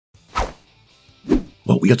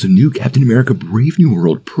we got some new Captain America Brave New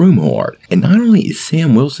World promo art. And not only is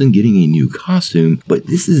Sam Wilson getting a new costume, but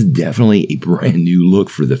this is definitely a brand new look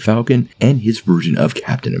for the Falcon and his version of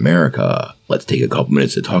Captain America. Let's take a couple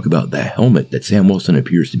minutes to talk about the helmet that Sam Wilson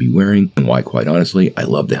appears to be wearing and why, quite honestly, I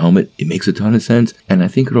love the helmet. It makes a ton of sense, and I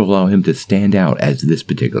think it'll allow him to stand out as this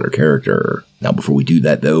particular character. Now, before we do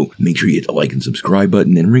that though, make sure you hit the like and subscribe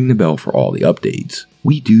button and ring the bell for all the updates.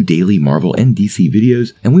 We do daily Marvel and DC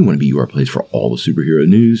videos, and we want to be your place for all the superhero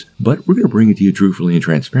news, but we're going to bring it to you truthfully and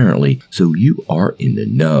transparently, so you are in the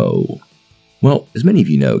know. Well, as many of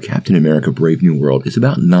you know, Captain America Brave New World is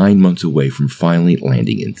about 9 months away from finally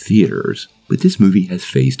landing in theaters, but this movie has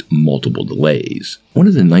faced multiple delays. One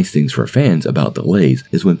of the nice things for fans about delays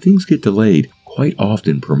is when things get delayed, quite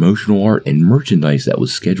often promotional art and merchandise that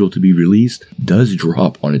was scheduled to be released does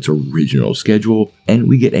drop on its original schedule, and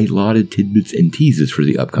we get a lot of tidbits and teases for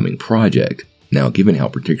the upcoming project. Now, given how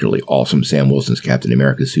particularly awesome Sam Wilson's Captain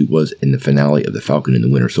America suit was in the finale of The Falcon and the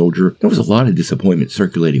Winter Soldier, there was a lot of disappointment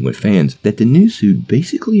circulating with fans that the new suit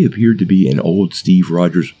basically appeared to be an old Steve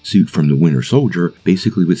Rogers suit from the Winter Soldier,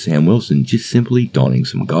 basically with Sam Wilson just simply donning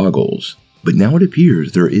some goggles. But now it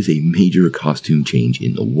appears there is a major costume change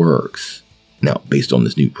in the works. Now, based on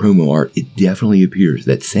this new promo art, it definitely appears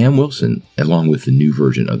that Sam Wilson, along with the new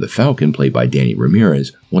version of the Falcon played by Danny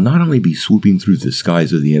Ramirez, will not only be swooping through the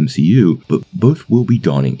skies of the MCU, but both will be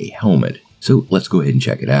donning a helmet. So let's go ahead and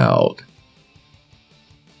check it out.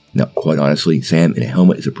 Now, quite honestly, Sam in a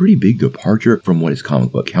helmet is a pretty big departure from what his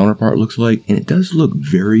comic book counterpart looks like, and it does look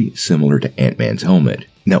very similar to Ant-Man's helmet.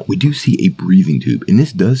 Now, we do see a breathing tube, and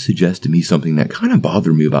this does suggest to me something that kind of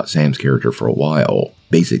bothered me about Sam's character for a while.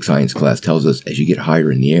 Basic science class tells us as you get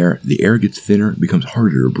higher in the air gets thinner, it becomes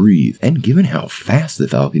harder to breathe, and given how fast the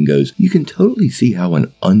Falcon goes, you can totally see how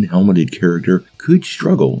an unhelmeted character could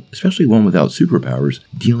struggle, especially one without superpowers,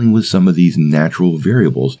 dealing with some of these natural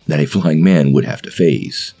variables that a flying man would have to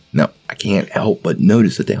face. Now, I can't help but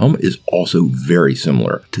notice that the helmet is also very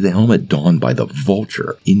similar to the helmet donned by the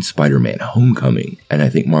Vulture in Spider-Man Homecoming, and I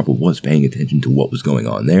think Marvel was paying attention to what was going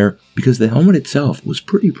on there, because the helmet itself was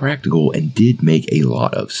pretty practical and did make a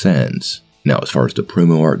lot of sense. Now, as far as the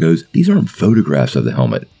promo art goes, these aren't photographs of the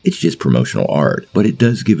helmet, it's just promotional art, but it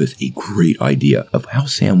does give us a great idea of how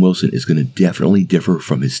Sam Wilson is going to definitely differ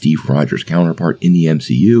from his Steve Rogers counterpart in the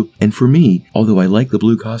MCU, and for me, although I like the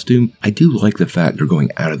blue costume, I do like the fact they're going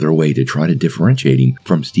out of their way to try to differentiate him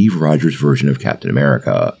from Steve Rogers' version of Captain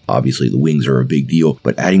America. Obviously, the wings are a big deal,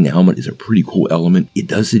 but adding the helmet is a pretty cool element. It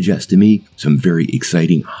does suggest to me some very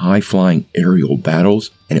exciting, high-flying aerial battles,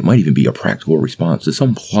 and it might even be a practical response to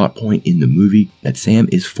some plot point in the movie that Sam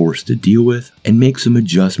is forced to deal with, and make some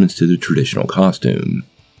adjustments to the traditional costume.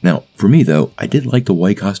 Now, for me though, I did like the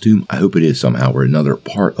white costume. I hope it is somehow or another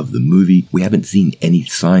part of the movie. We haven't seen any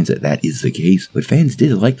signs that that is the case, but fans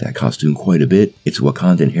did like that costume quite a bit. Its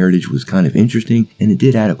Wakandan heritage was kind of interesting, and it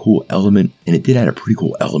did add a cool element, and it did add a pretty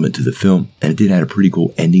cool element to the film, and it did add a pretty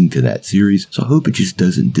cool ending to that series, so I hope it just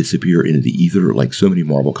doesn't disappear into the ether like so many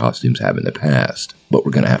Marvel costumes have in the past. But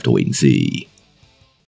we're gonna have to wait and see.